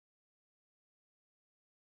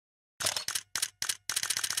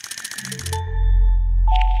My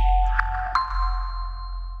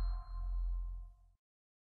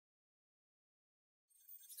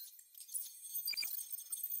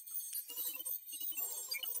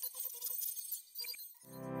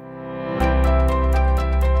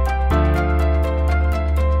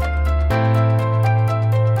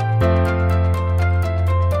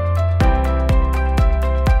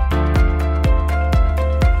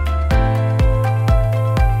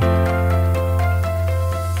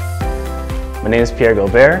name is Pierre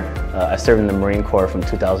Gobert. I served in the Marine Corps from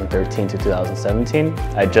 2013 to 2017.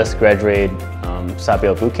 I just graduated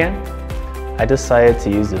Sabio Bootcamp. I decided to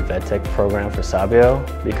use the VETTEC program for Sabio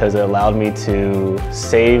because it allowed me to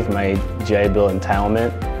save my GI Bill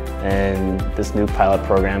entitlement, and this new pilot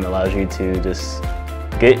program allows you to just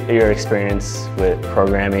get your experience with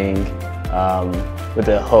programming with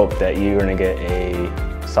the hope that you're going to get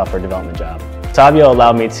a software development job. Sabio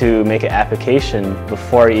allowed me to make an application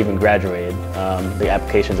before I even graduated. The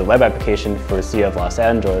application is a web application for the city of Los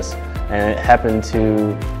Angeles, and it happened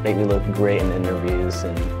to make me look great in interviews,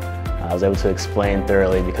 and I was able to explain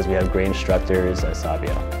thoroughly because we have great instructors at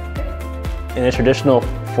Sabio. In a traditional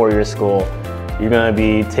four-year school, you're going to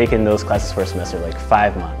be taking those classes for a semester, like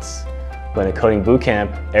 5 months. But in a coding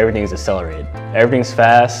bootcamp, everything's accelerated. Everything's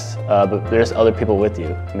fast, but there's other people with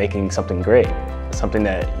you making something great. Something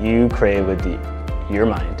that you create with your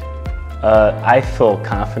mind. I feel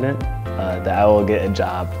confident that I will get a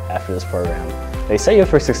job after this program. They set you up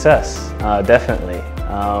for success, definitely.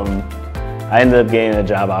 I ended up getting a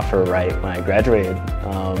job offer right when I graduated,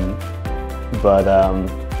 but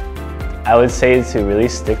I would say to really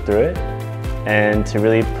stick through it and to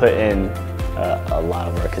really put in a lot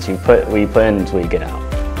of work, because what you put in is what you get out.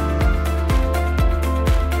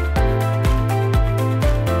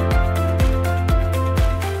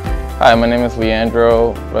 Hi, my name is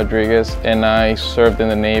Leandro Rodriguez, and I served in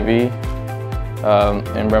the Navy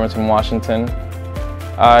in Bremerton, Washington.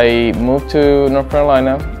 I moved to North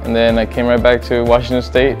Carolina, and then I came right back to Washington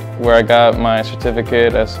State, where I got my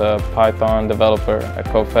certificate as a Python developer at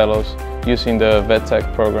Codefellows using the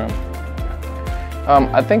VETTEC program.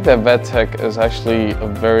 I think that VETTEC is actually a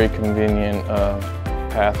very convenient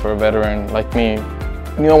path for a veteran like me.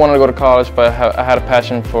 I knew I wanted to go to college, but I had a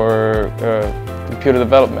passion for computer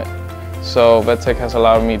development. So VETTEC has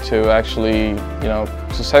allowed me to actually,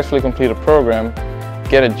 successfully complete a program,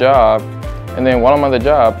 get a job, and then while I'm on the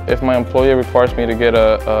job, if my employer requires me to get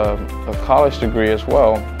a college degree as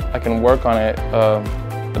well, I can work on it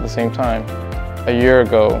at the same time. A year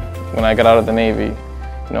ago, when I got out of the Navy,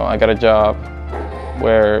 I got a job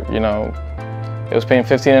where, it was paying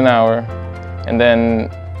 $15 an hour, and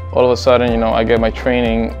then all of a sudden, I get my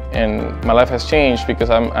training, and my life has changed because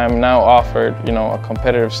I'm now offered, a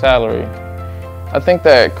competitive salary. I think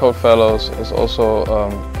that Codefellows is also a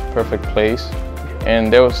perfect place,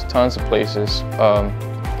 and there was tons of places.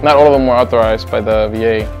 Not all of them were authorized by the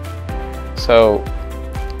VA. So,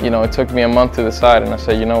 it took me a month to decide, and I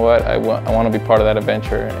said, you know what, I want to be part of that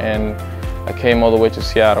adventure. And I came all the way to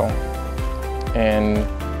Seattle and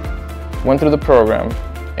went through the program,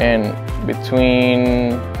 and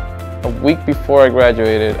between a week before I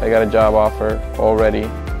graduated, I got a job offer already.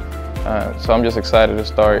 So I'm just excited to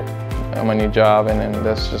start my new job, and then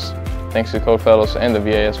that's just thanks to Codefellows and the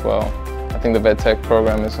VA as well. I think the VETTEC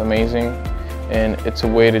program is amazing, and it's a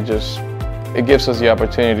way to it gives us the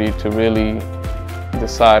opportunity to really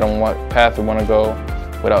decide on what path we want to go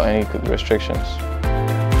without any restrictions.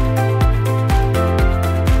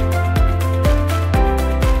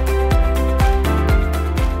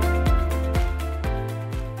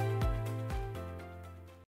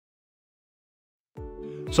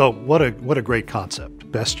 So what a great concept,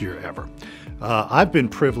 best year ever. I've been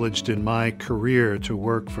privileged in my career to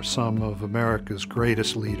work for some of America's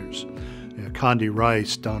greatest leaders. Condi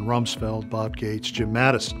Rice, Don Rumsfeld, Bob Gates, Jim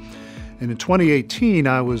Mattis. And in 2018,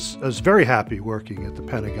 I was very happy working at the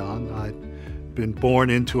Pentagon. I'd been born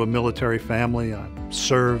into a military family, I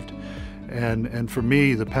served, and for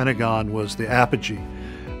me, the Pentagon was the apogee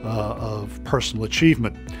of personal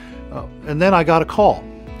achievement. And then I got a call.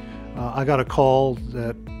 I got a call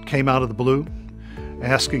that came out of the blue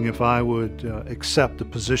asking if I would accept the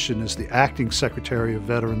position as the Acting Secretary of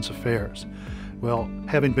Veterans Affairs. Well,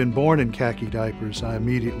 having been born in khaki diapers, I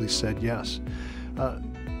immediately said yes.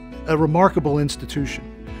 A remarkable institution,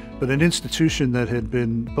 but an institution that had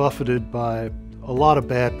been buffeted by a lot of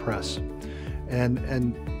bad press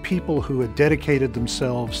and people who had dedicated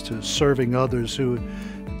themselves to serving others who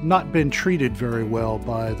had not been treated very well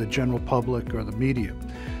by the general public or the media.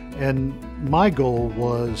 And my goal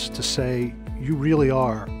was to say, you really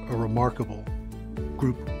are a remarkable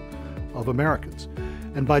group of Americans.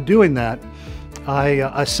 And by doing that,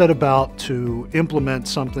 I set about to implement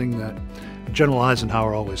something that General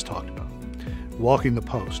Eisenhower always talked about, walking the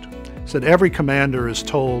post. He said every commander is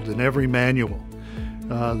told in every manual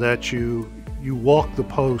that you walk the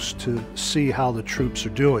post to see how the troops are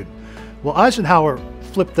doing. Well, Eisenhower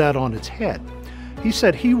flipped that on its head. He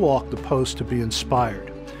said he walked the post to be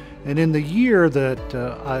inspired. And in the year and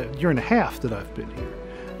a half that I've been here,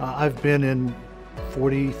 I've been in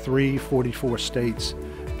 43, 44 states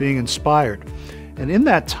being inspired. And in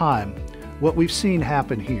that time, what we've seen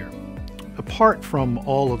happen here, apart from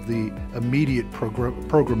all of the immediate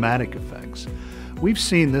programmatic effects, we've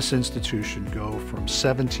seen this institution go from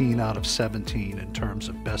 17 out of 17 in terms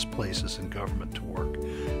of best places in government to work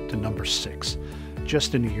to number 6,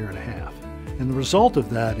 just in a year and a half. And the result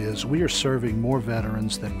of that is we are serving more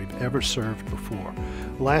veterans than we've ever served before.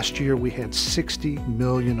 Last year we had 60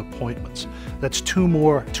 million appointments. That's 2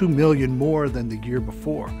 million more than the year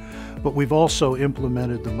before. But we've also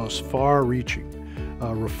implemented the most far-reaching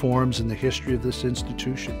reforms in the history of this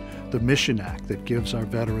institution. The Mission Act that gives our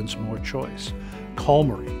veterans more choice.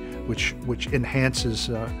 Colmery, which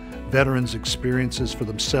enhances veterans' experiences for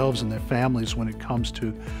themselves and their families when it comes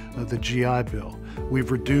to the GI Bill.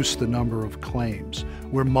 We've reduced the number of claims.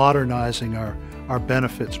 We're modernizing our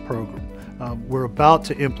benefits program. We're about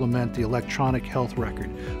to implement the electronic health record,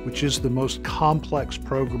 which is the most complex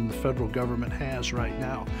program the federal government has right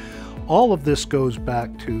now. All of this goes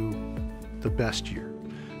back to the best year,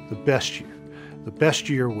 the best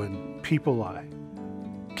year when people I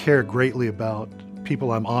care greatly about,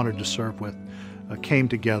 people I'm honored to serve with, came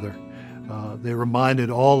together. They reminded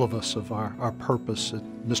all of us of our purpose that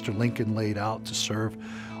Mr. Lincoln laid out to serve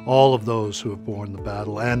all of those who have borne the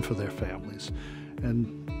battle and for their families.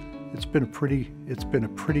 And it's been a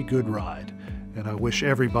pretty good ride. And I wish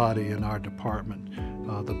everybody in our department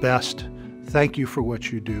the best. Thank you for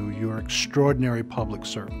what you do. You are extraordinary public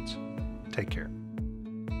servants. Take care.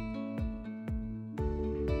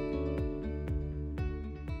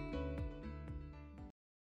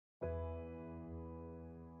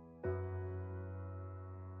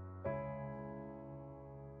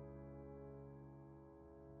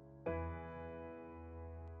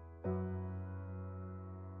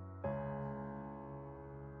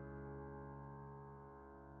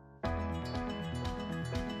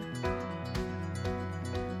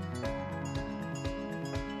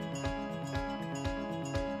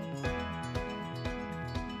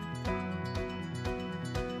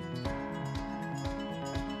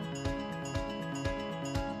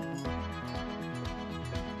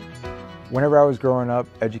 Whenever I was growing up,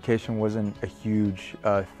 education wasn't a huge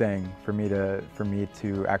thing for me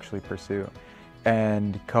to actually pursue.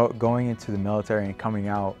 And going into the military and coming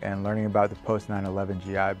out and learning about the post 9/11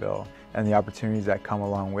 GI Bill and the opportunities that come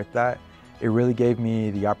along with that, it really gave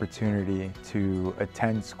me the opportunity to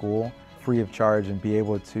attend school free of charge and be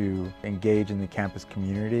able to engage in the campus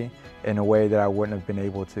community in a way that I wouldn't have been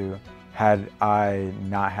able to had I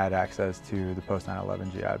not had access to the post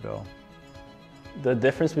 9/11 GI Bill. The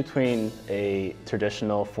difference between a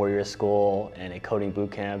traditional 4-year school and a coding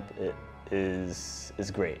boot camp is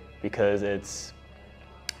great, because it's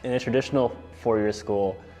in a traditional 4-year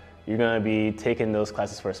school, you're going to be taking those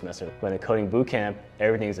classes for a semester. When a coding boot camp,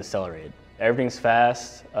 everything's accelerated. Everything's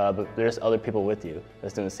fast, but there's other people with you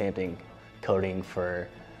that's doing the same thing, coding for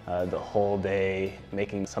the whole day,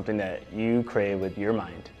 making something that you create with your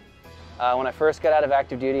mind. When I first got out of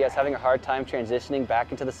active duty, I was having a hard time transitioning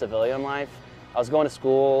back into the civilian life. I was going to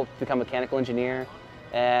school to become a mechanical engineer,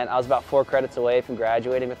 and I was about 4 credits away from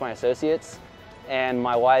graduating with my associates. And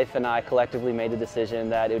my wife and I collectively made the decision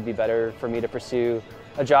that it would be better for me to pursue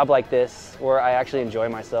a job like this, where I actually enjoy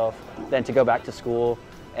myself, than to go back to school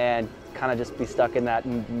and kind of just be stuck in that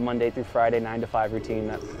Monday through Friday 9-to-5 routine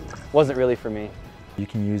that wasn't really for me. You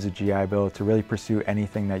can use a GI Bill to really pursue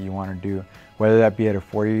anything that you want to do, whether that be at a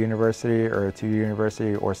 4-year university or a 2-year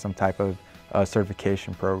university or some type of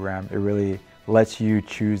certification program. It really lets you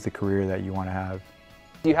choose the career that you want to have.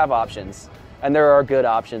 You have options, and there are good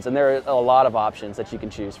options, and there are a lot of options that you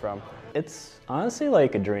can choose from. It's honestly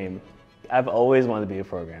like a dream. I've always wanted to be a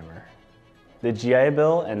programmer. The GI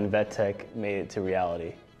Bill and vet tech made it to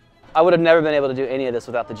reality. I would have never been able to do any of this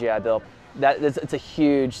without the GI Bill. It's a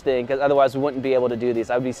huge thing, because otherwise we wouldn't be able to do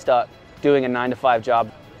these. I would be stuck doing a 9-to-5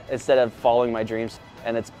 job instead of following my dreams,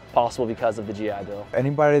 and it's possible because of the GI Bill.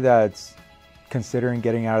 Anybody that's considering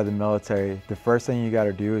getting out of the military, the first thing you got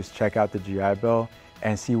to do is check out the GI Bill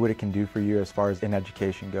and see what it can do for you as far as in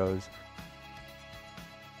education goes.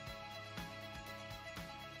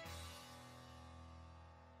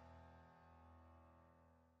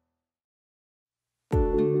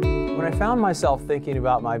 When When I found myself thinking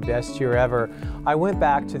about my best year ever, I went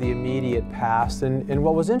back to the immediate past, and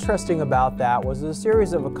what was interesting about that was a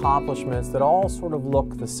series of accomplishments that all sort of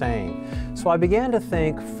looked the same. So I began to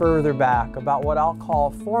think further back about what I'll call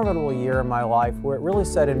a formidable year in my life, where it really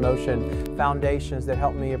set in motion foundations that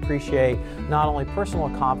helped me appreciate not only personal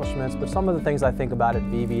accomplishments, but some of the things I think about at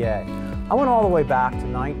VBA. I went all the way back to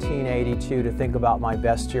 1982 to think about my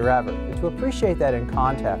best year ever, and to appreciate that in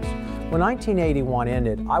context. When 1981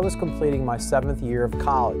 ended, I was completing my 7th year of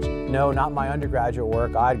college. No, not my undergraduate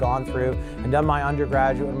work. I had gone through and done my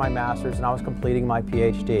undergraduate and my master's, and I was completing my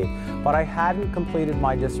PhD. But I hadn't completed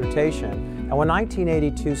my dissertation. And when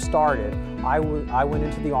 1982 started, I went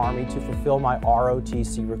into the Army to fulfill my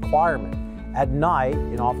ROTC requirement. At night,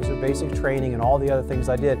 in officer basic training and all the other things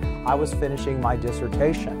I did, I was finishing my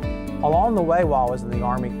dissertation. Along the way while I was in the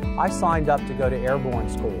Army, I signed up to go to airborne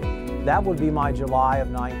school. That would be my July of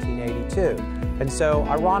 1982. And so,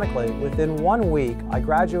 ironically, within 1 week, I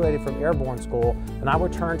graduated from airborne school and I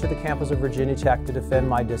returned to the campus of Virginia Tech to defend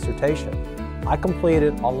my dissertation. I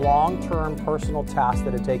completed a long-term personal task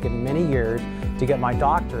that had taken many years to get my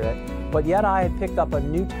doctorate, but yet I had picked up a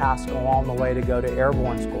new task along the way to go to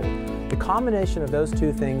airborne school. The combination of those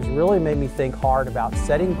two things really made me think hard about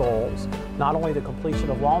setting goals, not only the completion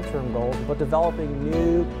of long-term goals, but developing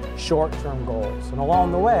new short-term goals. And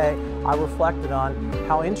along the way, I reflected on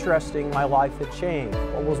how interesting my life had changed.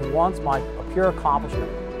 What was once a pure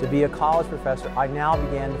accomplishment to be a college professor, I now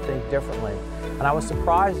began to think differently. And I was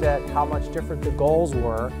surprised at how much different the goals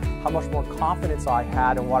were, how much more confidence I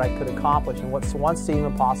had in what I could accomplish, and what once seemed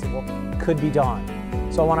impossible could be done.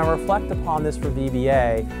 So when I reflect upon this for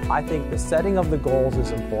VBA, I think the setting of the goals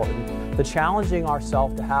is important, the challenging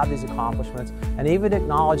ourselves to have these accomplishments, and even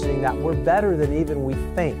acknowledging that we're better than even we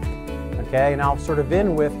think. Okay, and I'll sort of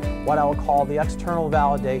end with what I will call the external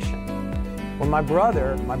validation. When my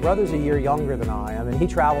brother's a year younger than I am, and he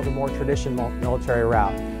traveled a more traditional military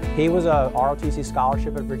route. He was a ROTC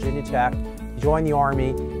scholarship at Virginia Tech, joined the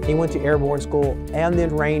Army, he went to airborne school and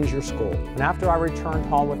then Ranger school. And after I returned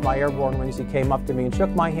home with my airborne wings, he came up to me and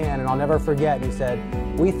shook my hand, and I'll never forget, and he said,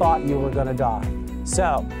 "We thought you were going to die."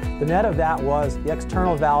 So the net of that was the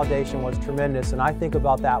external validation was tremendous, and I think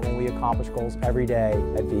about that when we accomplish goals every day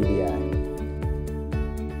at VBA.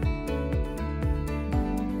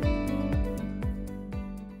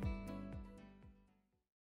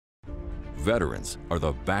 Veterans are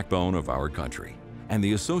the backbone of our country, and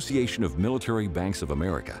the Association of Military Banks of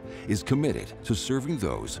America is committed to serving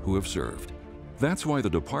those who have served. That's why the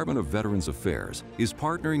Department of Veterans Affairs is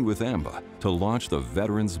partnering with AMBA to launch the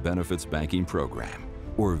Veterans Benefits Banking Program,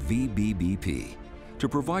 or VBBP, to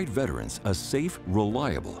provide veterans a safe,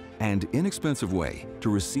 reliable, and inexpensive way to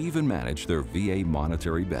receive and manage their VA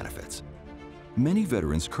monetary benefits. Many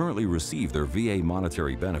veterans currently receive their VA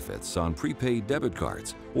monetary benefits on prepaid debit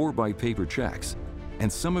cards or by paper checks, and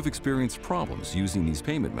some have experienced problems using these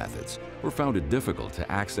payment methods or found it difficult to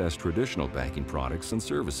access traditional banking products and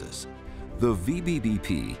services. The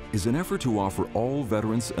VBBP is an effort to offer all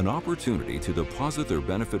veterans an opportunity to deposit their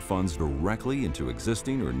benefit funds directly into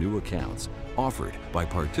existing or new accounts offered by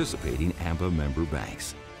participating AMBA member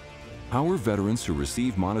banks. Our veterans who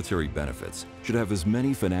receive monetary benefits should have as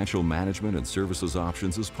many financial management and services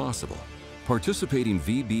options as possible. Participating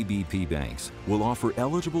VBBP banks will offer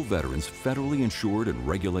eligible veterans federally insured and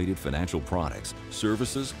regulated financial products,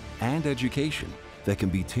 services, and education that can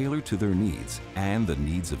be tailored to their needs and the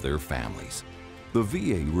needs of their families. The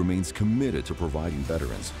VA remains committed to providing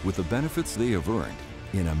veterans with the benefits they have earned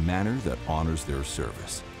in a manner that honors their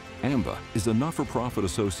service. AMBA is a not-for-profit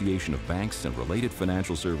association of banks and related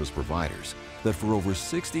financial service providers that for over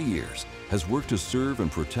 60 years has worked to serve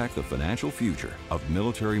and protect the financial future of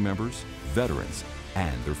military members, veterans,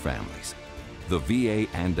 and their families. The VA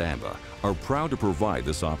and AMBA are proud to provide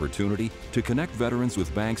this opportunity to connect veterans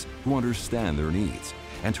with banks who understand their needs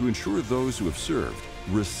and to ensure those who have served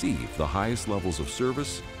receive the highest levels of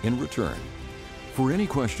service in return. For any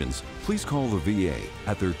questions, please call the VA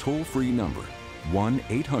at their toll-free number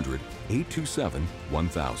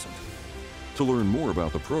 1-800-827-1000. To learn more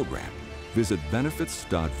about the program, visit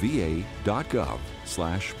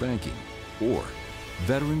benefits.va.gov/banking or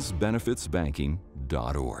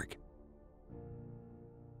veteransbenefitsbanking.org.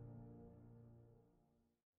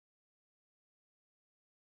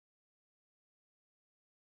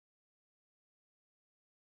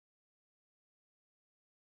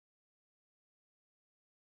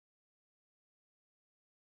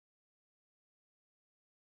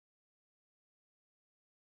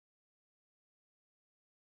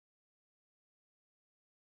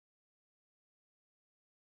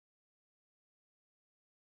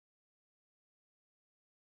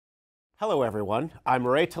 Hello everyone, I'm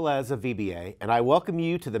Ray Tellez of VBA, and I welcome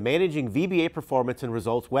you to the Managing VBA Performance and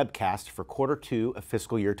Results webcast for Q2 of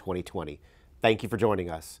fiscal year 2020. Thank you for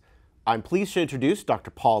joining us. I'm pleased to introduce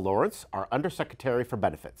Dr. Paul Lawrence, our Undersecretary for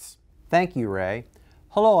Benefits. Thank you, Ray.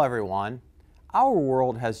 Hello everyone. Our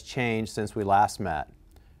world has changed since we last met.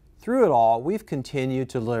 Through it all, we've continued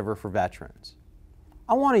to deliver for veterans.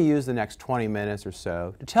 I want to use the next 20 minutes or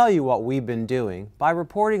so to tell you what we've been doing by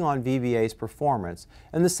reporting on VBA's performance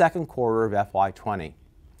in the second quarter of FY20.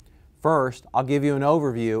 First, I'll give you an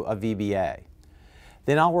overview of VBA.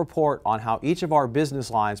 Then I'll report on how each of our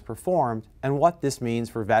business lines performed and what this means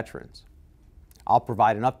for veterans. I'll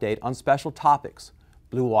provide an update on special topics,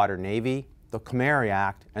 Blue Water Navy, the Comary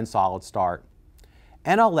Act, and Solid Start.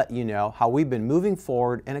 And I'll let you know how we've been moving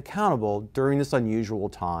forward and accountable during this unusual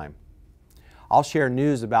time. I'll share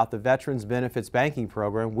news about the Veterans Benefits Banking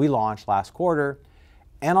Program we launched last quarter,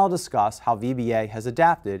 and I'll discuss how VBA has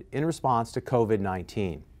adapted in response to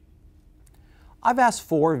COVID-19. I've asked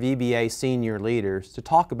 4 VBA senior leaders to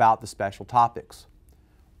talk about the special topics.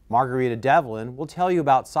 Margarita Devlin will tell you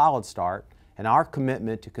about Solid Start and our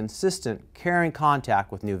commitment to consistent, caring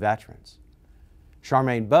contact with new veterans.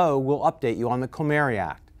 Charmaine Bowe will update you on the Comary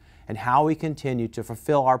Act and how we continue to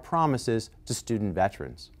fulfill our promises to student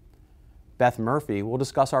veterans. Beth Murphy will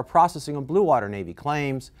discuss our processing of Blue Water Navy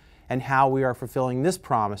claims and how we are fulfilling this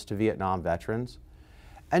promise to Vietnam veterans.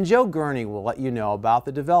 And Joe Gurney will let you know about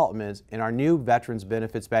the developments in our new Veterans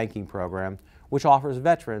Benefits Banking Program, which offers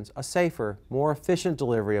veterans a safer, more efficient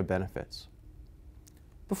delivery of benefits.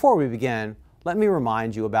 Before we begin, let me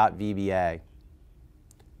remind you about VBA.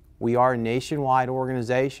 We are a nationwide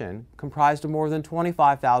organization comprised of more than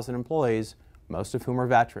 25,000 employees, most of whom are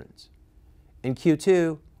veterans. In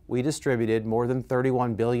Q2, we distributed more than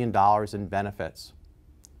 $31 billion in benefits.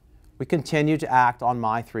 We continue to act on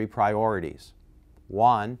my 3 priorities.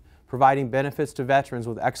 1, providing benefits to veterans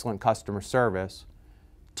with excellent customer service.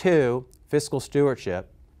 2, fiscal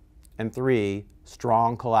stewardship. And 3,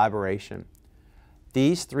 strong collaboration.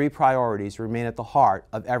 These 3 priorities remain at the heart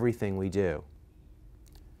of everything we do.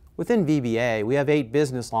 Within VBA, we have 8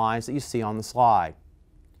 business lines that you see on the slide.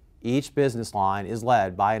 Each business line is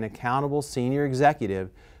led by an accountable senior executive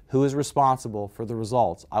who is responsible for the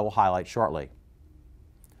results I will highlight shortly.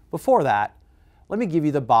 Before that, let me give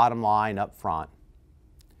you the bottom line up front.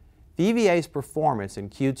 VBA's performance in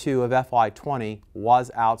Q2 of FY20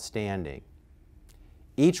 was outstanding.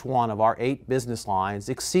 Each one of our 8 business lines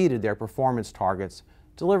exceeded their performance targets,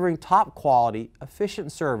 delivering top quality,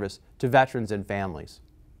 efficient service to veterans and families.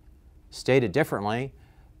 Stated differently,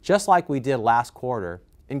 just like we did last quarter,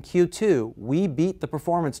 in Q2, we beat the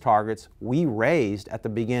performance targets we raised at the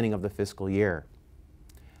beginning of the fiscal year.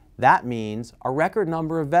 That means a record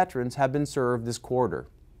number of veterans have been served this quarter.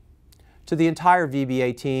 To the entire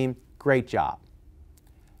VBA team, great job.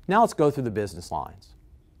 Now let's go through the business lines.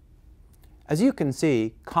 As you can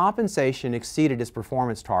see, compensation exceeded its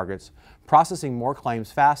performance targets, processing more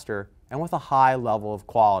claims faster and with a high level of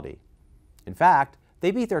quality. In fact,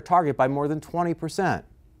 they beat their target by more than 20%.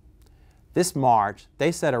 This March, they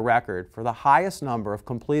set a record for the highest number of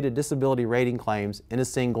completed disability rating claims in a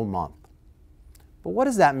single month. But what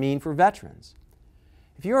does that mean for veterans?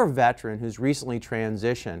 If you're a veteran who's recently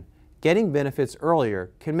transitioned, getting benefits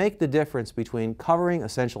earlier can make the difference between covering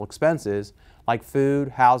essential expenses like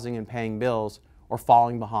food, housing, and paying bills, or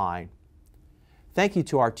falling behind. Thank you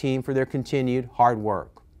to our team for their continued hard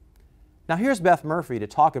work. Now here's Beth Murphy to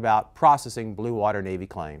talk about processing Blue Water Navy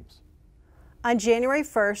claims. On January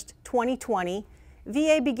 1st, 2020,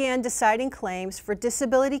 VA began deciding claims for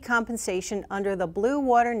disability compensation under the Blue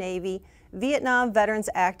Water Navy Vietnam Veterans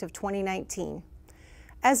Act of 2019.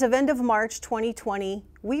 As of end of March 2020,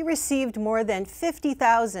 we received more than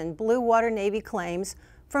 50,000 Blue Water Navy claims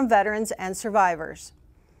from veterans and survivors.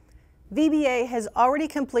 VBA has already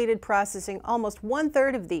completed processing almost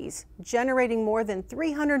 1/3 of these, generating more than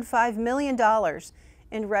 $305 million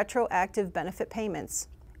in retroactive benefit payments.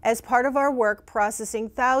 As part of our work processing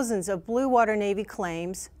thousands of Blue Water Navy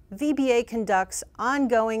claims, VBA conducts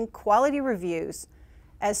ongoing quality reviews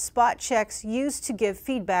as spot checks used to give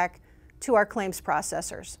feedback to our claims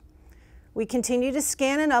processors. We continue to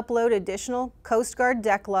scan and upload additional Coast Guard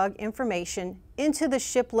deck log information into the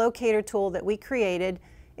ship locator tool that we created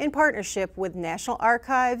in partnership with National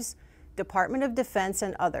Archives, Department of Defense,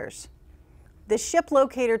 and others. The ship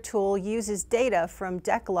locator tool uses data from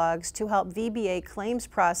deck logs to help VBA claims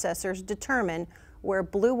processors determine where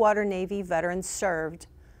Blue Water Navy veterans served.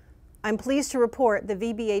 I'm pleased to report the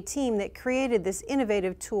VBA team that created this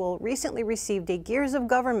innovative tool recently received a Gears of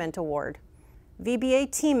Government award. VBA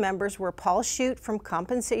team members were Paul Shute from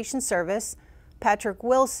Compensation Service, Patrick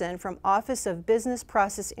Wilson from Office of Business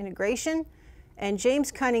Process Integration, and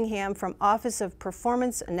James Cunningham from Office of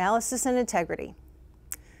Performance Analysis and Integrity.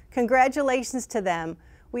 Congratulations to them.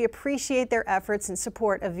 We appreciate their efforts in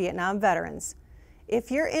support of Vietnam veterans. If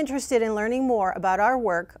you're interested in learning more about our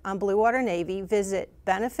work on Blue Water Navy, visit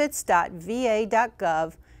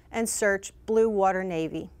benefits.va.gov and search Blue Water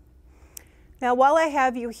Navy. Now, while I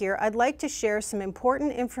have you here, I'd like to share some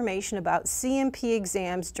important information about CMP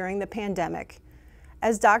exams during the pandemic.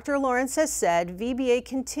 As Dr. Lawrence has said, VBA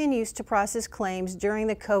continues to process claims during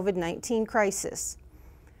the COVID-19 crisis.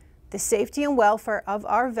 The safety and welfare of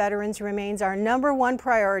our veterans remains our #1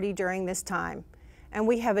 priority during this time, and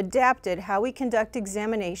we have adapted how we conduct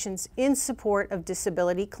examinations in support of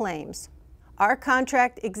disability claims. Our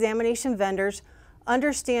contract examination vendors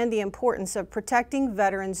understand the importance of protecting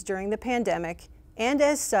veterans during the pandemic, and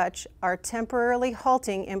as such are temporarily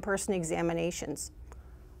halting in-person examinations.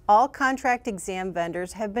 All contract exam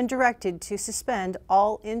vendors have been directed to suspend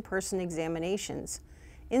all in-person examinations.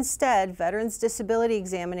 Instead, veterans' disability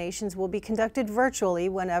examinations will be conducted virtually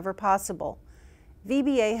whenever possible.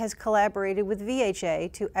 VBA has collaborated with VHA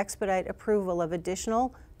to expedite approval of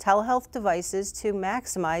additional telehealth devices to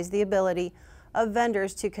maximize the ability of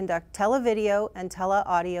vendors to conduct televideo and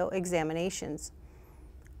teleaudio examinations.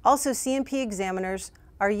 Also, CMP examiners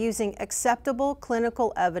are using acceptable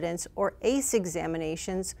clinical evidence, or ACE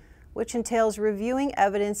examinations, which entails reviewing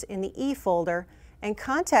evidence in the e-folder and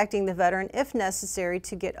contacting the veteran if necessary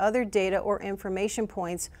to get other data or information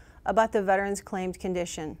points about the veteran's claimed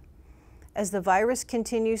condition. As the virus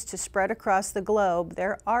continues to spread across the globe,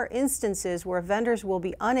 there are instances where vendors will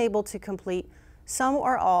be unable to complete some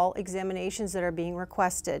or all examinations that are being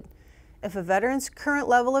requested. If a veteran's current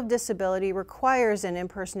level of disability requires an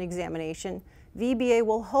in-person examination, VBA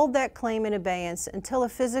will hold that claim in abeyance until a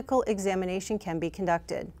physical examination can be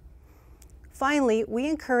conducted. Finally, we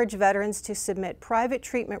encourage veterans to submit private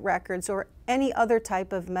treatment records or any other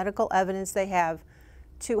type of medical evidence they have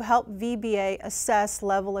to help VBA assess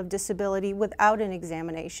level of disability without an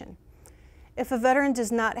examination. If a veteran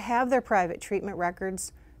does not have their private treatment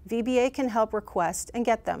records, VBA can help request and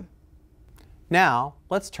get them. Now,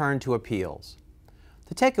 let's turn to appeals.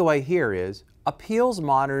 The takeaway here is appeals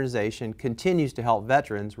modernization continues to help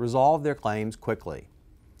veterans resolve their claims quickly.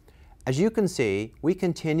 As you can see, we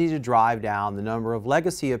continue to drive down the number of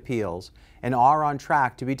legacy appeals and are on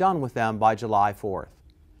track to be done with them by July 4th.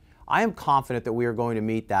 I am confident that we are going to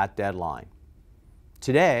meet that deadline.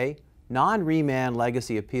 Today, non-remand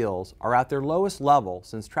legacy appeals are at their lowest level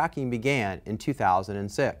since tracking began in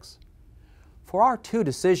 2006. For our 2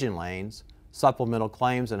 decision lanes, supplemental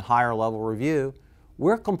claims and higher level review,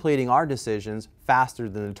 we're completing our decisions faster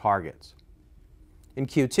than the targets. In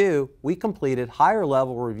Q2, we completed higher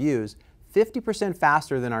level reviews 50%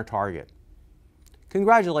 faster than our target.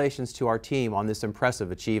 Congratulations to our team on this impressive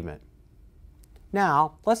achievement.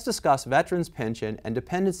 Now, let's discuss Veterans Pension and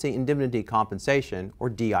Dependency Indemnity Compensation, or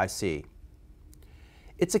DIC.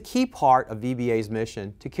 It's a key part of VBA's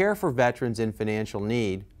mission to care for veterans in financial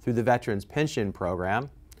need through the Veterans Pension Program,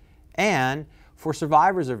 and for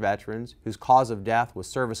survivors or veterans whose cause of death was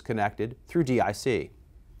service-connected through DIC.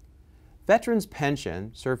 Veterans Pension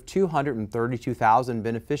served 232,000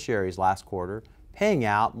 beneficiaries last quarter, paying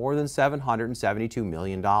out more than $772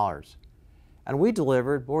 million. And we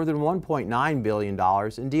delivered more than $1.9 billion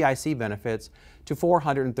in DIC benefits to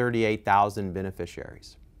 438,000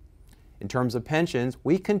 beneficiaries. In terms of pensions,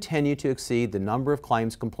 we continue to exceed the number of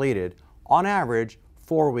claims completed, on average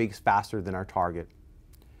 4 weeks faster than our target.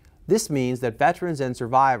 This means that veterans and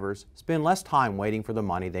survivors spend less time waiting for the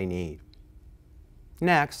money they need.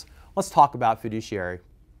 Next, let's talk about fiduciary.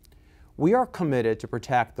 We are committed to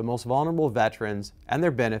protect the most vulnerable veterans and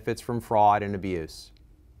their benefits from fraud and abuse.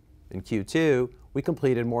 In Q2, we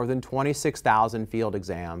completed more than 26,000 field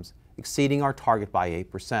exams, exceeding our target by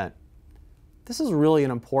 8%. This is really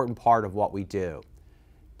an important part of what we do.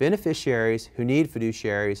 Beneficiaries who need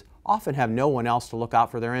fiduciaries often have no one else to look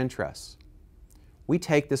out for their interests. We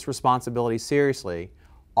take this responsibility seriously,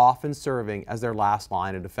 often serving as their last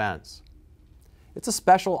line of defense. It's a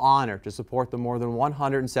special honor to support the more than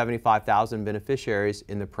 175,000 beneficiaries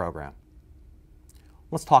in the program.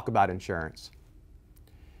 Let's talk about insurance.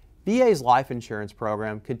 VA's life insurance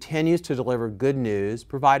program continues to deliver good news,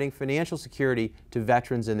 providing financial security to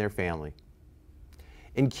veterans and their family.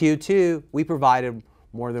 In Q2, we provided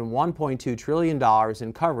more than $1.2 trillion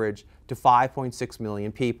in coverage to 5.6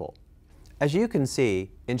 million people. As you can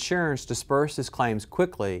see, insurance disperses claims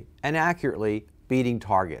quickly and accurately, beating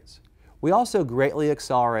targets. We also greatly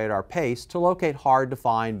accelerated our pace to locate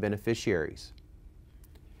hard-to-find beneficiaries.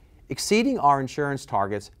 Exceeding our insurance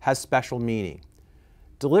targets has special meaning,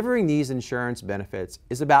 Delivering these insurance benefits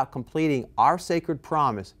is about completing our sacred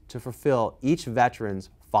promise to fulfill each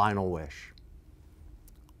veteran's final wish.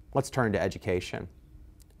 Let's turn to education.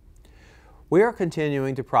 We are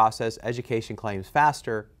continuing to process education claims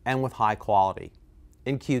faster and with high quality.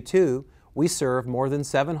 In Q2, we served more than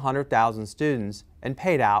 700,000 students and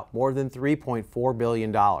paid out more than $3.4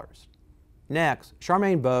 billion. Next,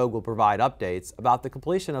 Charmaine Bogue will provide updates about the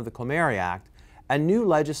completion of the Comeri Act and new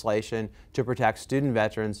legislation to protect student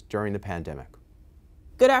veterans during the pandemic.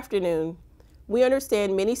 Good afternoon. We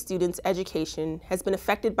understand many students' education has been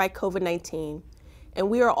affected by COVID-19, and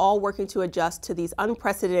we are all working to adjust to these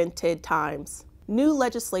unprecedented times. New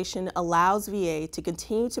legislation allows VA to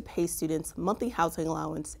continue to pay students monthly housing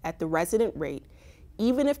allowance at the resident rate,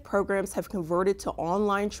 even if programs have converted to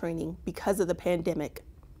online training because of the pandemic.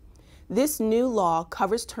 This new law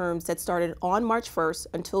covers terms that started on March 1st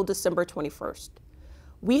until December 21st.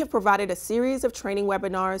 We have provided a series of training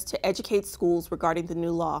webinars to educate schools regarding the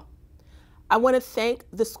new law. I want to thank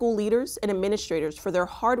the school leaders and administrators for their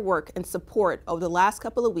hard work and support over the last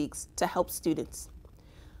couple of weeks to help students.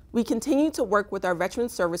 We continue to work with our veteran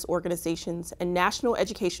service organizations and National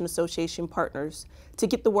Education Association partners to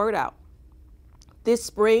get the word out. This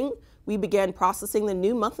spring, we began processing the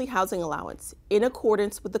new monthly housing allowance in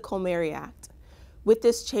accordance with the Comeri Act. With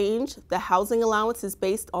this change, the housing allowance is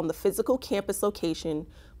based on the physical campus location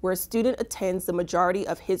where a student attends the majority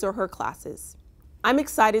of his or her classes. I'm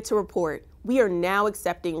excited to report we are now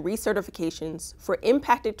accepting recertifications for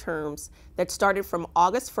impacted terms that started from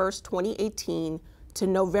August 1st, 2018 to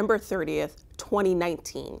November 30th,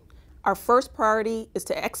 2019. Our first priority is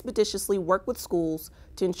to expeditiously work with schools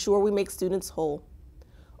to ensure we make students whole.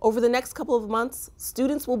 Over the next couple of months,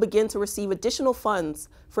 students will begin to receive additional funds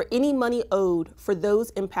for any money owed for those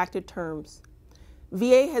impacted terms.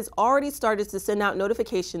 VA has already started to send out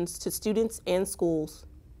notifications to students and schools.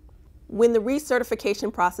 When the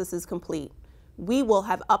recertification process is complete, we will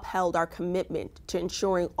have upheld our commitment to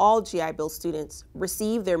ensuring all GI Bill students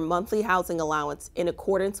receive their monthly housing allowance in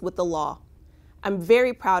accordance with the law. I'm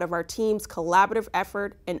very proud of our team's collaborative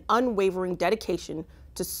effort and unwavering dedication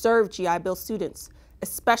to serve GI Bill students,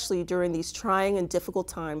 especially during these trying and difficult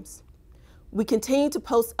times. We continue to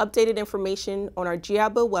post updated information on our GI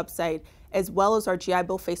Bill website as well as our GI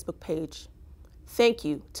Bill Facebook page. Thank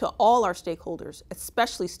you to all our stakeholders,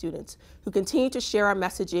 especially students, who continue to share our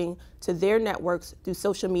messaging to their networks through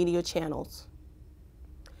social media channels.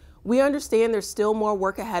 We understand there's still more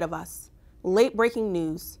work ahead of us. Late breaking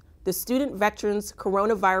news: the Student Veterans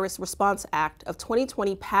Coronavirus Response Act of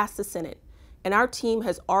 2020 passed the Senate, and our team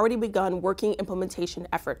has already begun working implementation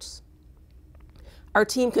efforts. Our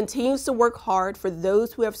team continues to work hard for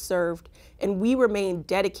those who have served, and we remain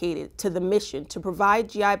dedicated to the mission to provide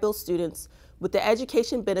GI Bill students with the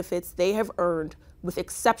education benefits they have earned with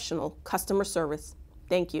exceptional customer service.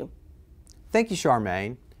 Thank you. Thank you,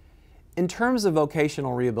 Charmaine. In terms of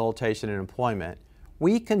vocational rehabilitation and employment,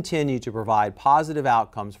 we continue to provide positive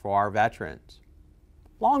outcomes for our veterans.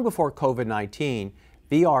 Long before COVID-19,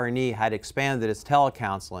 VRE had expanded its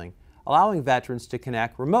telecounseling, allowing veterans to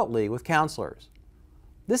connect remotely with counselors.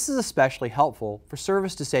 This is especially helpful for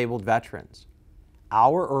service-disabled veterans.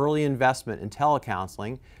 Our early investment in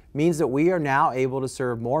telecounseling means that we are now able to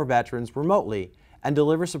serve more veterans remotely and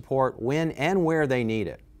deliver support when and where they need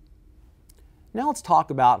it. Now let's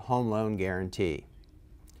talk about home loan guarantee.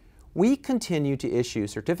 We continue to issue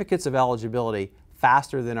certificates of eligibility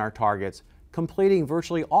faster than our targets, completing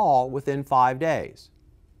virtually all within 5 days.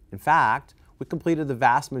 In fact, we completed the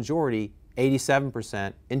vast majority,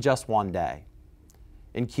 87%, in just 1 day.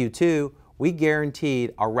 In Q2, we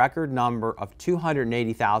guaranteed a record number of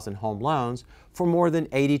 280,000 home loans for more than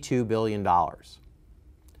 $82 billion.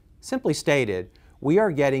 Simply stated, we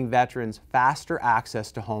are getting veterans faster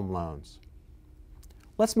access to home loans.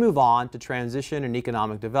 Let's move on to Transition and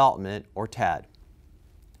Economic Development, or TED.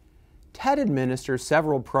 TED administers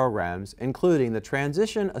several programs, including the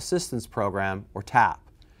Transition Assistance Program, or TAP,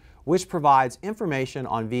 which provides information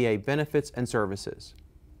on VA benefits and services.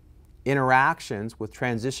 Interactions with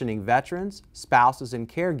transitioning veterans, spouses, and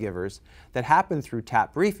caregivers that happen through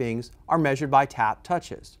TAP briefings are measured by TAP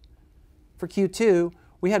touches. For Q2,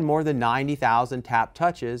 we had more than 90,000 TAP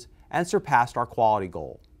touches and surpassed our quality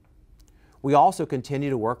goal. We also continue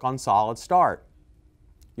to work on Solid Start.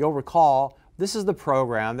 You'll recall, this is the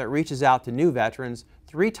program that reaches out to new veterans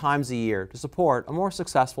 3 times a year to support a more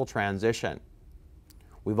successful transition.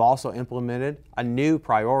 We've also implemented a new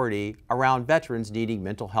priority around veterans needing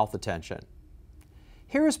mental health attention.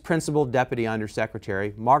 Here is Principal Deputy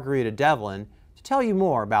Undersecretary Margarita Devlin to tell you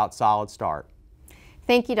more about Solid Start.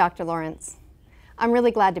 Thank you, Dr. Lawrence. I'm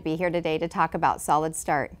really glad to be here today to talk about Solid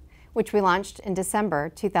Start, which we launched in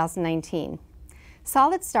December 2019.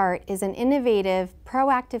 Solid Start is an innovative,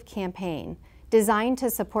 proactive campaign designed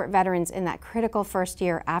to support veterans in that critical first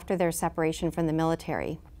year after their separation from the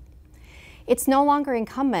military. It's no longer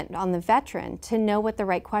incumbent on the veteran to know what the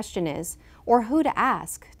right question is or who to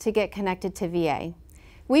ask to get connected to VA.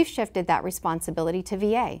 We've shifted that responsibility to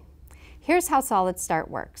VA. Here's how Solid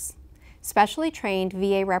Start works. Specially trained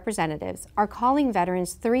VA representatives are calling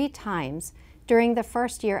veterans 3 times during the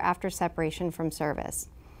first year after separation from service.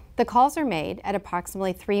 The calls are made at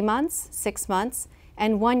approximately 3 months, 6 months,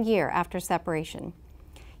 and 1 year after separation.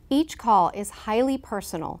 Each call is highly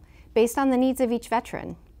personal based on the needs of each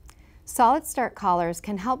veteran. Solid Start callers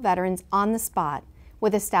can help veterans on the spot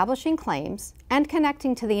with establishing claims and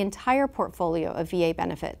connecting to the entire portfolio of VA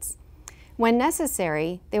benefits. When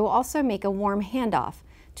necessary, they will also make a warm handoff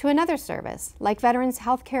to another service like Veterans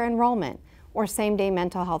Healthcare Enrollment or same-day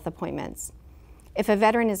mental health appointments. If a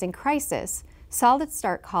veteran is in crisis, Solid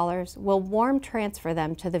Start callers will warm transfer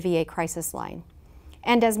them to the VA crisis line.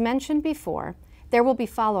 And as mentioned before, there will be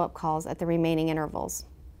follow-up calls at the remaining intervals.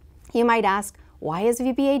 You might ask, why is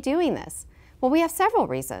VBA doing this? Well, we have several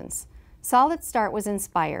reasons. Solid Start was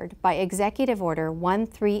inspired by Executive Order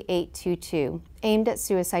 13822, aimed at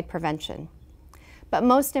suicide prevention. But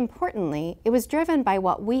most importantly, it was driven by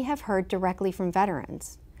what we have heard directly from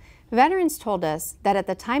veterans. Veterans told us that at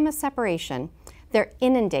the time of separation, they're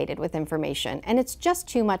inundated with information and it's just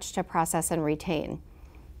too much to process and retain.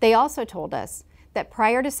 They also told us that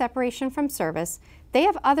prior to separation from service, they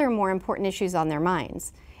have other more important issues on their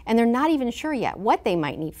minds, and they're not even sure yet what they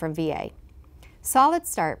might need from VA. Solid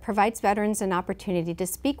Start provides veterans an opportunity to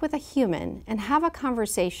speak with a human and have a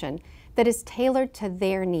conversation that is tailored to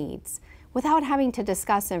their needs without having to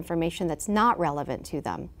discuss information that's not relevant to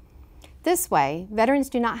them. This way, veterans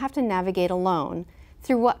do not have to navigate alone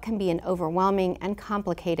through what can be an overwhelming and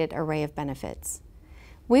complicated array of benefits.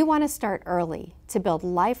 We want to start early to build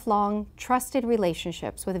lifelong, trusted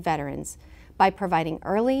relationships with veterans by providing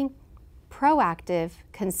early, proactive,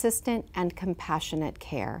 consistent, and compassionate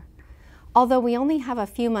care. Although we only have a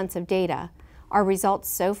few months of data, our results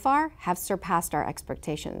so far have surpassed our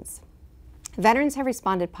expectations. Veterans have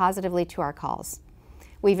responded positively to our calls.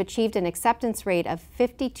 We've achieved an acceptance rate of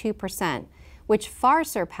 52%, which far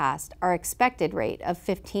surpassed our expected rate of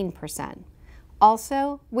 15%.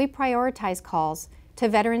 Also, we prioritize calls to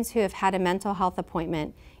veterans who have had a mental health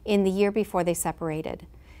appointment in the year before they separated.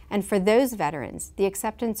 And for those veterans, the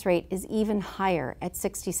acceptance rate is even higher at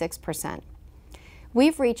 66%.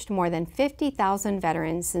 We've reached more than 50,000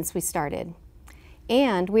 veterans since we started.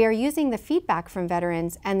 And we are using the feedback from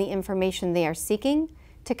veterans and the information they are seeking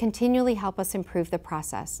to continually help us improve the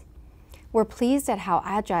process. We're pleased at how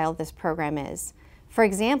agile this program is. For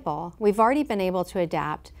example, we've already been able to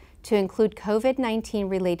adapt to include COVID-19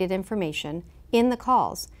 related information in the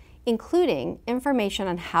calls, including information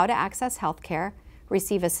on how to access healthcare,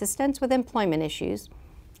 receive assistance with employment issues,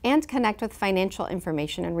 and connect with financial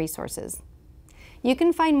information and resources. You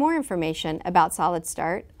can find more information about Solid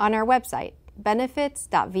Start on our website,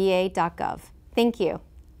 benefits.va.gov. Thank you.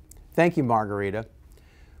 Thank you, Margarita.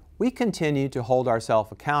 We continue to hold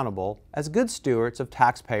ourselves accountable as good stewards of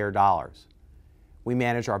taxpayer dollars. We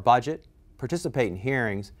manage our budget, participate in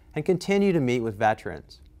hearings, and continue to meet with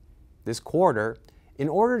veterans. This quarter, in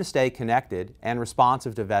order to stay connected and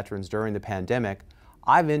responsive to veterans during the pandemic,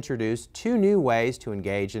 I've introduced 2 new ways to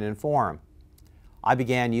engage and inform. I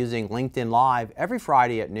began using LinkedIn Live every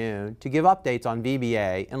Friday at noon to give updates on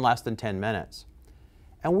VBA in less than 10 minutes.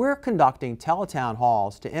 And we're conducting teletown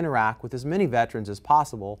halls to interact with as many veterans as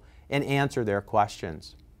possible and answer their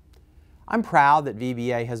questions. I'm proud that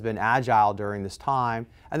VBA has been agile during this time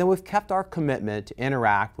and that we've kept our commitment to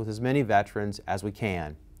interact with as many veterans as we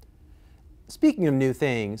can. Speaking of new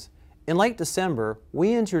things, in late December,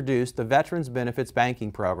 we introduced the Veterans Benefits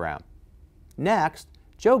Banking Program. Next,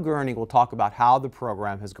 Joe Gurney will talk about how the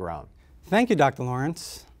program has grown. Thank you, Dr.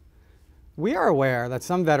 Lawrence. We are aware that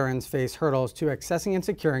some veterans face hurdles to accessing and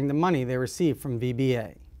securing the money they receive from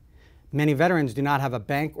VBA. Many veterans do not have a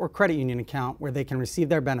bank or credit union account where they can receive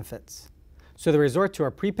their benefits, so they resort to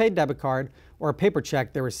a prepaid debit card or a paper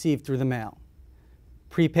check they receive through the mail.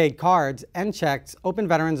 Prepaid cards and checks open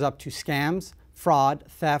veterans up to scams, fraud,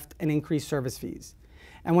 theft, and increased service fees.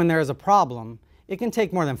 And when there is a problem, it can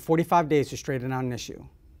take more than 45 days to straighten out an issue.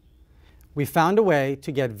 We found a way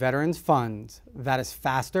to get veterans funds that is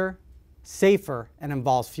faster, safer, and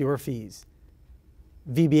involves fewer fees.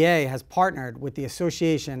 VBA has partnered with the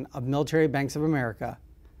Association of Military Banks of America,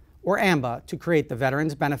 or AMBA, to create the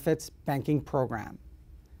Veterans Benefits Banking Program.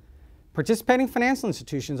 Participating financial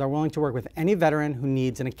institutions are willing to work with any veteran who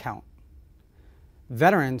needs an account.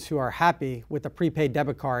 Veterans who are happy with a prepaid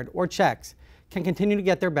debit card or checks can continue to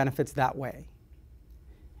get their benefits that way.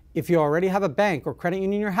 If you already have a bank or credit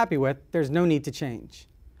union you're happy with, there's no need to change.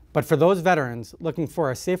 But for those veterans looking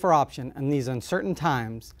for a safer option in these uncertain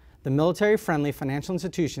times, the military-friendly financial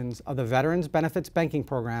institutions of the Veterans Benefits Banking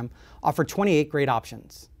Program offer 28 great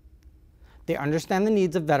options. They understand the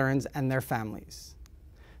needs of veterans and their families.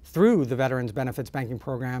 Through the Veterans Benefits Banking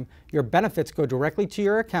Program, your benefits go directly to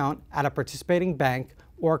your account at a participating bank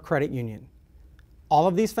or credit union. All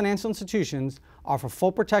of these financial institutions offer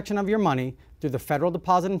full protection of your money through the Federal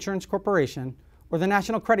Deposit Insurance Corporation or the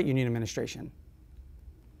National Credit Union Administration.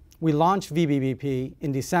 We launched VBBP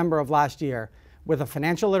in December of last year with a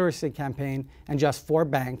financial literacy campaign and just 4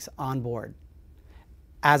 banks on board.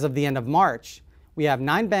 As of the end of March, we have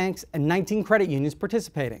 9 banks and 19 credit unions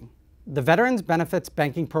participating. The Veterans Benefits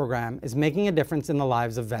Banking Program is making a difference in the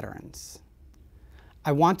lives of veterans.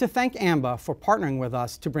 I want to thank AMBA for partnering with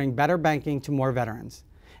us to bring better banking to more veterans.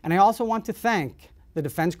 And I also want to thank the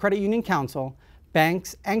Defense Credit Union Council,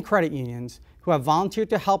 banks, and credit unions who have volunteered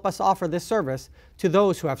to help us offer this service to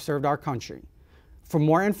those who have served our country. For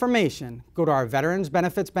more information, go to our Veterans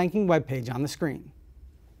Benefits Banking webpage on the screen.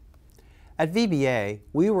 At VBA,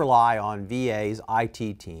 we rely on VA's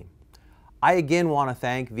IT team. I again want to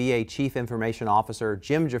thank VA Chief Information Officer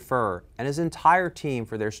Jim Jaffer and his entire team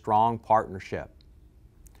for their strong partnership.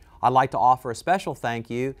 I'd like to offer a special thank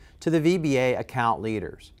you to the VBA account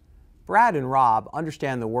leaders. Brad and Rob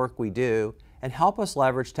understand the work we do and help us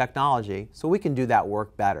leverage technology so we can do that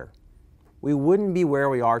work better. We wouldn't be where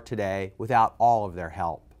we are today without all of their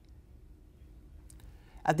help.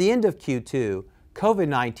 At the end of Q2,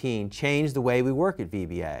 COVID-19 changed the way we work at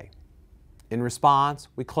VBA. In response,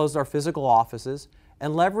 we closed our physical offices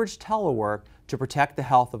and leveraged telework to protect the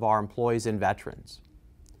health of our employees and veterans.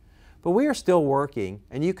 But we are still working,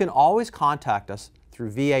 and you can always contact us through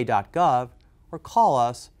va.gov or call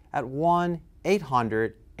us at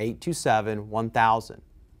 1-800-827-1000.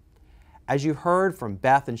 As you heard from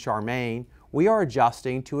Beth and Charmaine, we are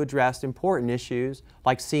adjusting to address important issues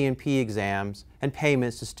like C&P exams and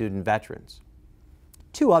payments to student veterans.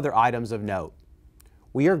 2 other items of note.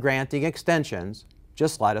 We are granting extensions,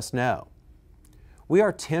 just let us know. We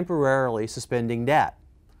are temporarily suspending debt.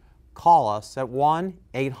 Call us at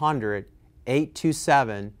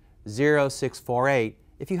 1-800-827-0648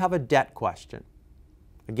 if you have a debt question.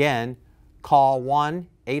 Again, call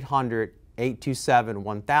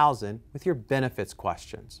 1-800-827-1000 with your benefits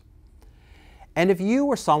questions. And if you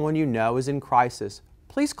or someone you know is in crisis,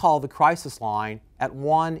 please call the crisis line at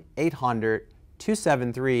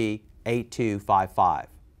 1-800-273-8255.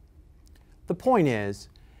 The point is,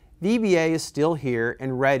 VBA is still here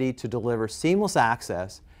and ready to deliver seamless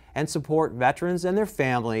access and support veterans and their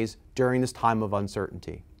families during this time of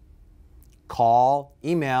uncertainty. Call,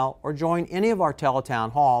 email, or join any of our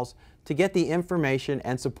teletown halls to get the information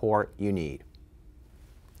and support you need.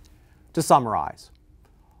 To summarize,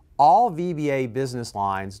 all VBA business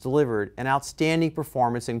lines delivered an outstanding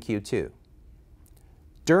performance in Q2.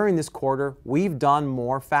 During this quarter, we've done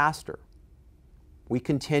more faster. We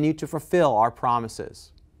continue to fulfill our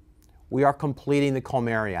promises. We are completing the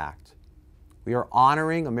Comeri Act. We are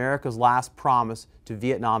honoring America's last promise to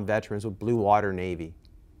Vietnam veterans with Blue Water Navy.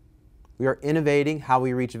 We are innovating how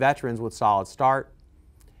we reach veterans with Solid Start.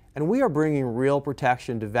 And we are bringing real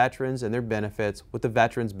protection to veterans and their benefits with the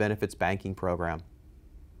Veterans Benefits Banking Program.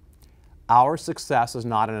 Our success is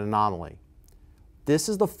not an anomaly. This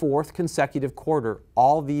is the 4th consecutive quarter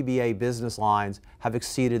all VBA business lines have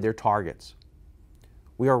exceeded their targets.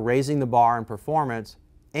 We are raising the bar in performance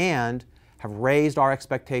and have raised our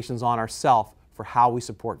expectations on ourselves for how we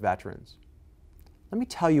support veterans. Let me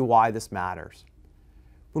tell you why this matters.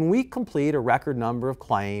 When we complete a record number of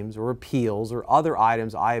claims or appeals or other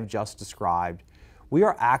items I have just described, we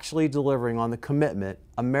are actually delivering on the commitment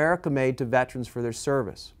America made to veterans for their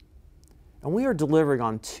service. And we are delivering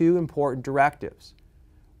on 2 important directives.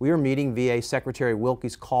 We are meeting VA Secretary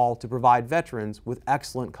Wilkie's call to provide veterans with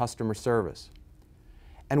excellent customer service.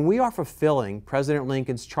 And we are fulfilling President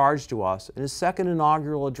Lincoln's charge to us in his 2nd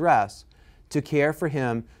inaugural address to care for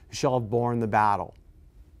him who shall have borne the battle.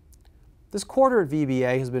 This quarter at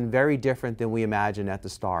VBA has been very different than we imagined at the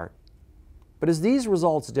start. But as these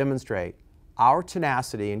results demonstrate, our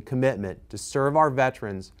tenacity and commitment to serve our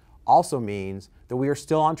veterans also means that we are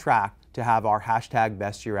still on track to have our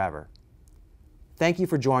 #BestYearEver. Thank you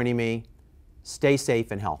for joining me. Stay safe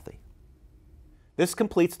and healthy. This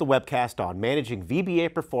completes the webcast on managing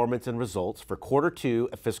VBA performance and results for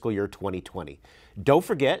Q2 of fiscal year 2020. Don't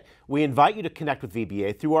forget, we invite you to connect with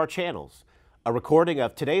VBA through our channels. A recording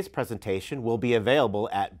of today's presentation will be available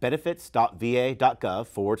at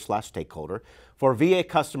benefits.va.gov/stakeholder. For VA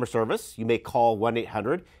customer service, you may call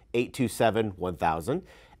 1-800-827-1000.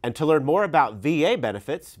 And to learn more about VA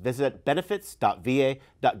benefits, visit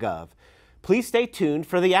benefits.va.gov. Please stay tuned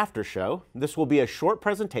for the after show. This will be a short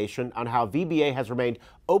presentation on how VBA has remained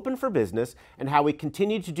open for business and how we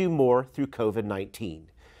continue to do more through COVID-19.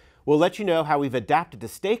 We'll let you know how we've adapted to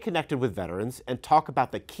stay connected with veterans and talk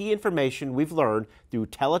about the key information we've learned through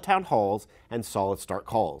teletown halls and solid start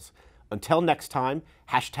calls. Until next time,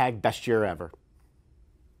 #BestYearEver.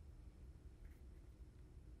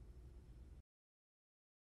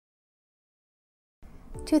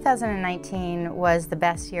 2019 was the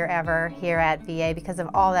best year ever here at VA because of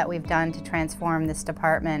all that we've done to transform this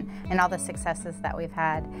department and all the successes that we've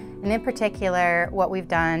had. And in particular, what we've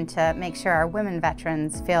done to make sure our women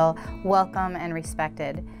veterans feel welcome and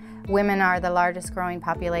respected. Women are the largest growing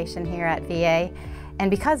population here at VA,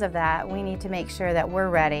 and because of that, we need to make sure that we're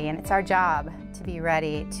ready, and it's our job to be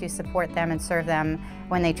ready to support them and serve them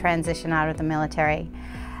when they transition out of the military.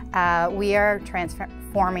 We are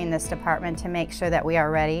transforming this department to make sure that we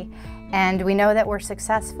are ready, and we know that we're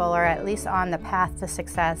successful, or at least on the path to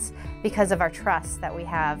success, because of our trust that we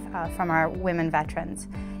have from our women veterans.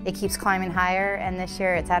 It keeps climbing higher, and this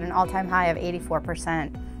year it's at an all-time high of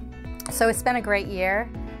 84%. So it's been a great year,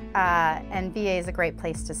 and VA is a great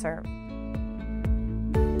place to serve.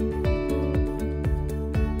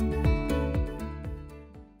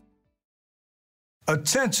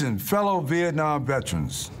 Attention, fellow Vietnam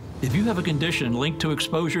veterans. If you have a condition linked to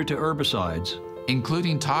exposure to herbicides,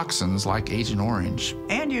 including toxins like Agent Orange,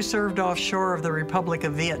 and you served offshore of the Republic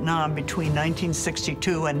of Vietnam between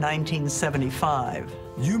 1962 and 1975,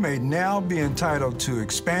 you may now be entitled to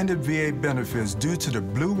expanded VA benefits due to the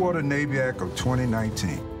Blue Water Navy Act of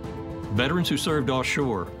 2019. Veterans who served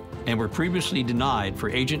offshore and were previously denied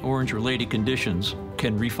for Agent Orange-related conditions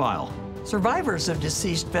can refile. Survivors of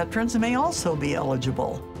deceased veterans may also be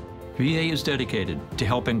eligible. VA is dedicated to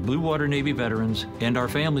helping Blue Water Navy veterans and our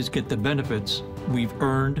families get the benefits we've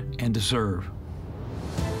earned and deserve.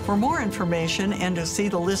 For more information and to see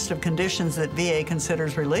the list of conditions that VA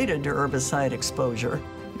considers related to herbicide exposure,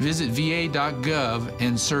 visit va.gov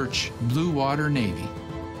and search Blue Water Navy.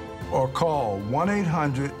 Or call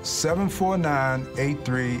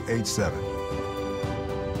 1-800-749-8387.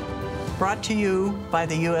 Brought to you by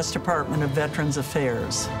the U.S. Department of Veterans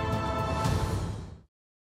Affairs.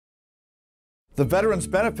 The Veterans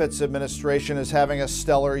Benefits Administration is having a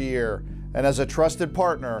stellar year, and as a trusted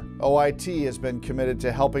partner, OIT has been committed to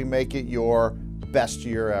helping make it your best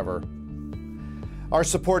year ever. Our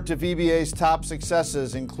support to VBA's top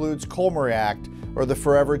successes includes Colmery Act, or the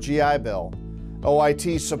Forever GI Bill.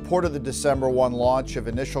 OIT supported the December 1 launch of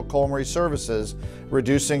initial Colmery services,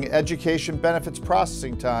 reducing education benefits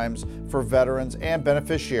processing times for veterans and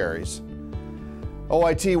beneficiaries.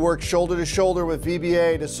 OIT worked shoulder to shoulder with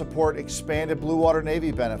VBA to support expanded Blue Water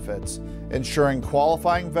Navy benefits, ensuring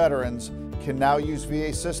qualifying veterans can now use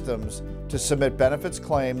VA systems to submit benefits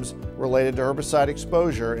claims related to herbicide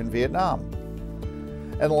exposure in Vietnam.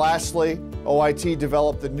 And lastly, OIT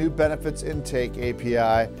developed the new Benefits Intake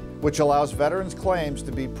API, which allows veterans' claims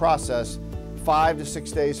to be processed 5 to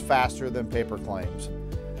 6 days faster than paper claims.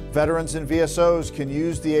 Veterans and VSOs can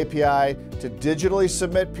use the API to digitally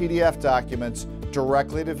submit PDF documents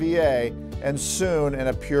directly to VA and soon in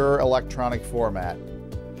a pure electronic format.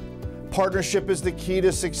 Partnership is the key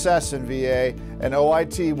to success in VA, and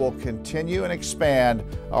OIT will continue and expand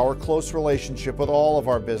our close relationship with all of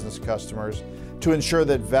our business customers to ensure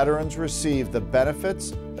that veterans receive the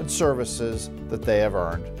benefits and services that they have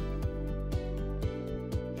earned.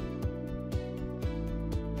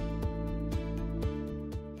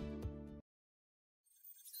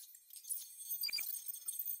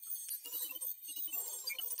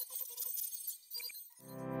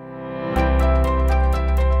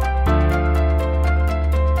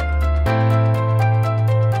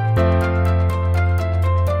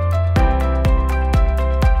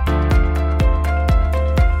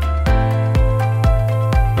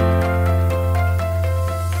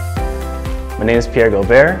 My name is Pierre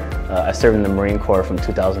Gobert. I served in the Marine Corps from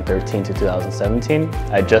 2013 to 2017.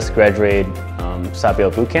 I just graduated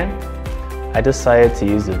Sabio Bootcamp. I decided to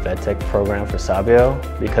use the VETTEC program for Sabio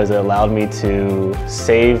because it allowed me to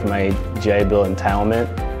save my GI Bill entitlement,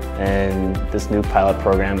 and this new pilot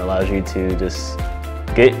program allows you to just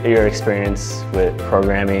get your experience with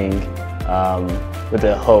programming with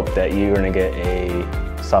the hope that you're going to get a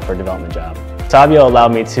software development job. Sabio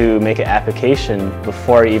allowed me to make an application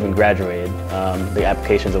before I even graduated. The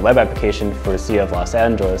application is a web application for the City of Los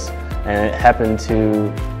Angeles, and it happened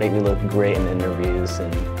to make me look great in interviews,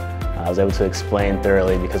 and I was able to explain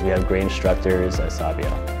thoroughly because we have great instructors at Sabio.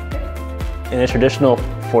 In a traditional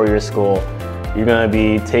four-year school, you're going to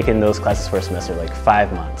be taking those classes for a semester, like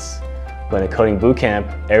 5 months. But in a coding bootcamp,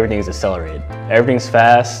 everything's accelerated. Everything's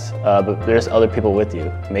fast, but there's other people with you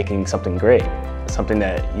making something great, something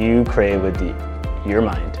that you create with your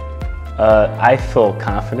mind. I feel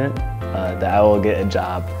confident that I will get a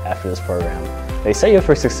job after this program. They set you up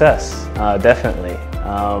for success, definitely.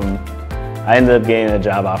 I ended up getting a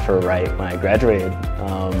job offer right when I graduated,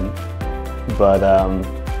 but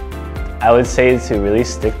I would say to really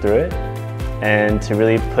stick through it and to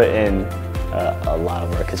really put in a lot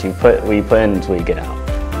of work, because what you put in is what you get out.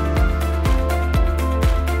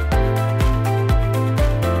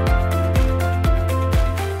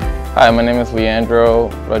 Hi, my name is Leandro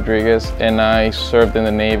Rodriguez, and I served in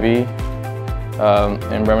the Navy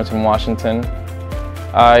in Bremerton, Washington.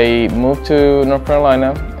 I moved to North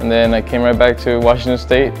Carolina, and then I came right back to Washington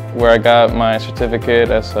State, where I got my certificate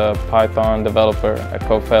as a Python developer at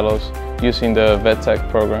Code Fellows using the VETTech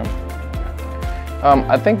program.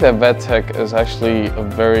 I think that VETTech is actually a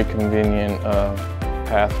very convenient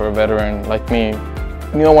path for a veteran like me.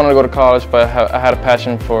 You don't want to go to college, but I had a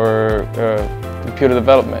passion for computer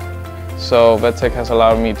development. So VETTech has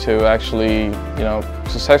allowed me to actually,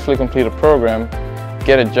 successfully complete a program,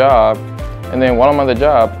 get a job, and then while I'm on the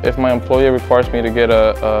job, if my employer requires me to get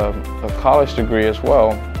a college degree as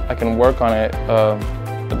well, I can work on it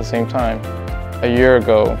at the same time. A year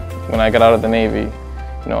ago, when I got out of the Navy,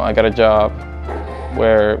 I got a job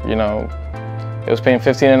where, it was paying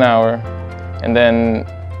 $15 an hour, and then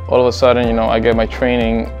all of a sudden, I get my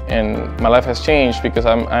training, and my life has changed because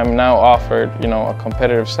I'm now offered, a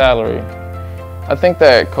competitive salary. I think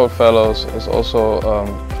that Code Fellows is also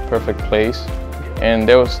a perfect place, and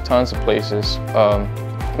there was tons of places.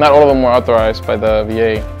 Not all of them were authorized by the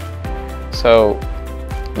VA. So,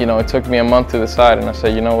 it took me a month to decide, and I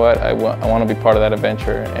said, you know what, I want to be part of that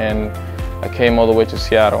adventure. And I came all the way to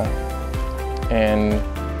Seattle and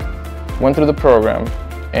went through the program,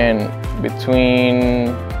 and between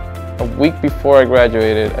a week before I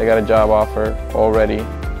graduated, I got a job offer already.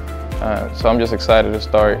 So I'm just excited to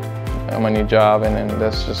start my new job, and then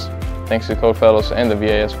that's just thanks to Code Fellows and the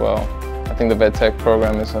VA as well. I think the VETTech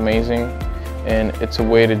program is amazing, and it's a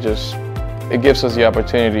way to it gives us the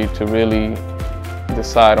opportunity to really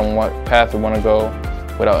decide on what path we want to go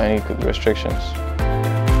without any restrictions.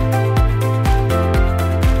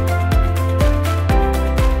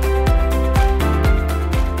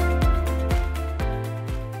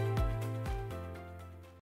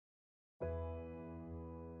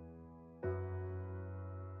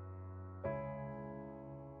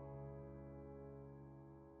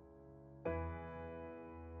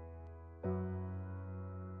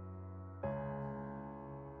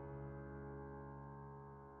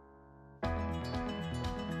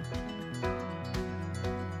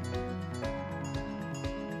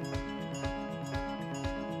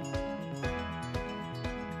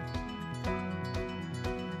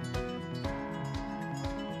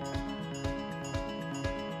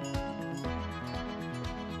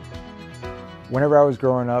 Whenever I was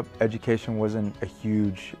growing up, education wasn't a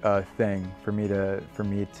huge thing for me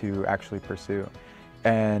to actually pursue.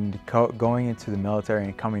 And going into the military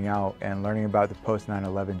and coming out and learning about the post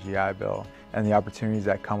 9/11 GI Bill and the opportunities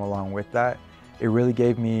that come along with that, it really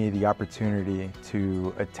gave me the opportunity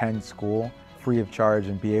to attend school free of charge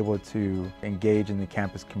and be able to engage in the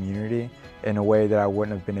campus community in a way that I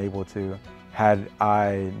wouldn't have been able to had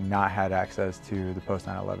I not had access to the post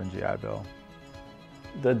 9/11 GI Bill.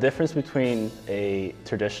 The difference between a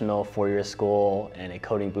traditional four-year school and a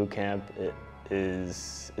coding bootcamp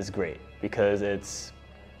is great, because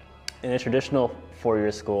in a traditional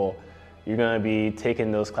four-year school, you're going to be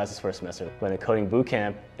taking those classes for a semester. When a coding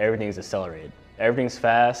bootcamp, everything's accelerated. Everything's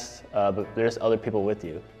fast, but there's other people with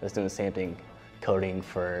you that's doing the same thing, coding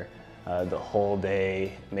for the whole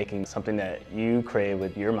day, making something that you create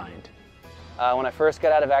with your mind. When I first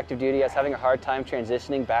got out of active duty, I was having a hard time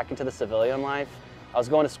transitioning back into the civilian life. I was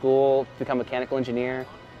going to school to become a mechanical engineer,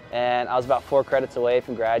 and I was about 4 credits away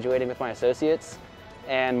from graduating with my associates.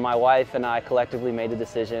 And my wife and I collectively made the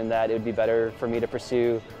decision that it would be better for me to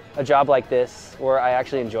pursue a job like this, where I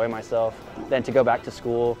actually enjoy myself, than to go back to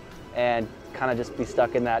school and kind of just be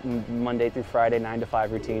stuck in that Monday through Friday 9 to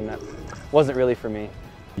 5 routine that wasn't really for me.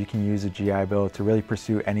 You can use a GI Bill to really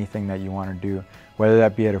pursue anything that you want to do, whether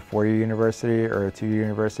that be at a 4-year university or a 2-year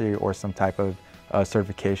university or some type of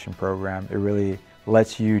certification program. It really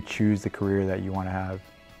lets you choose the career that you want to have.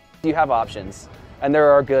 You have options, and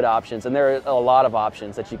there are good options, and there are a lot of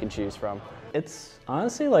options that you can choose from. It's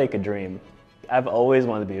honestly like a dream. I've always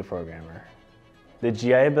wanted to be a programmer. The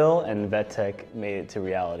GI Bill and vet tech made it to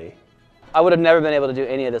reality. I would have never been able to do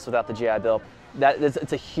any of this without the GI Bill.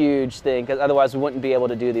 It's a huge thing, because otherwise we wouldn't be able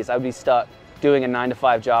to do these. I would be stuck doing a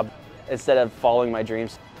 9-to-5 job instead of following my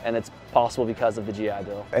dreams, and it's possible because of the GI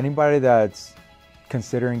Bill. Anybody that's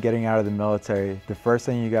considering getting out of the military, the first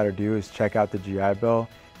thing you got to do is check out the GI Bill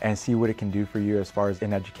and see what it can do for you as far as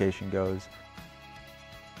in education goes.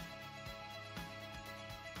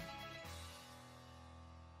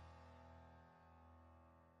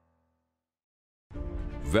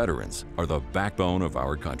 Veterans are the backbone of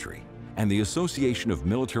our country, and the Association of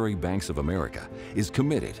Military Banks of America is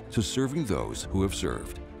committed to serving those who have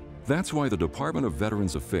served. That's why the Department of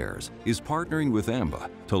Veterans Affairs is partnering with AMBA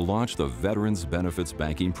to launch the Veterans Benefits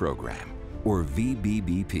Banking Program, or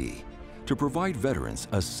VBBP, to provide veterans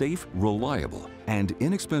a safe, reliable, and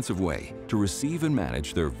inexpensive way to receive and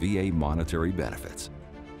manage their VA monetary benefits.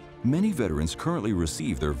 Many veterans currently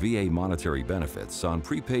receive their VA monetary benefits on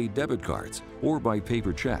prepaid debit cards or by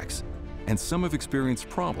paper checks, and some have experienced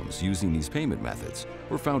problems using these payment methods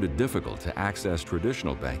or found it difficult to access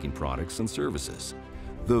traditional banking products and services.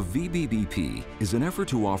 The VBBP is an effort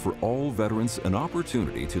to offer all veterans an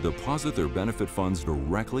opportunity to deposit their benefit funds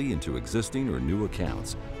directly into existing or new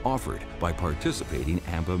accounts offered by participating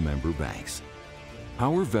AMBA member banks.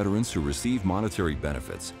 Our veterans who receive monetary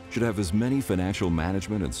benefits should have as many financial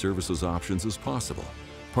management and services options as possible.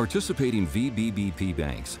 Participating VBBP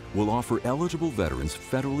banks will offer eligible veterans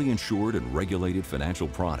federally insured and regulated financial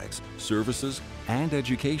products, services, and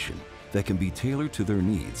education that can be tailored to their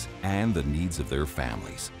needs and the needs of their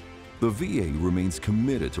families. The VA remains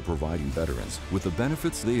committed to providing veterans with the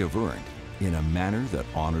benefits they have earned in a manner that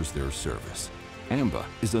honors their service. AMBA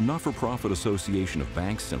is a not-for-profit association of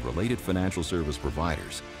banks and related financial service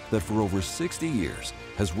providers that for over 60 years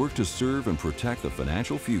has worked to serve and protect the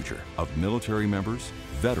financial future of military members,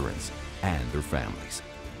 veterans, and their families.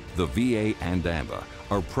 The VA and AMBA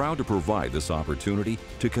are proud to provide this opportunity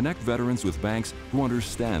to connect veterans with banks who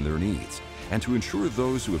understand their needs and to ensure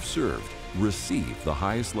those who have served receive the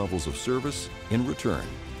highest levels of service in return.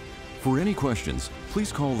 For any questions,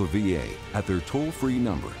 please call the VA at their toll-free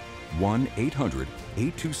number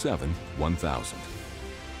 1-800-827-1000.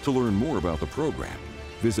 To learn more about the program,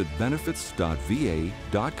 visit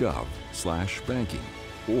benefits.va.gov/banking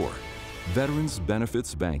or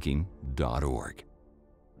veteransbenefitsbanking.org.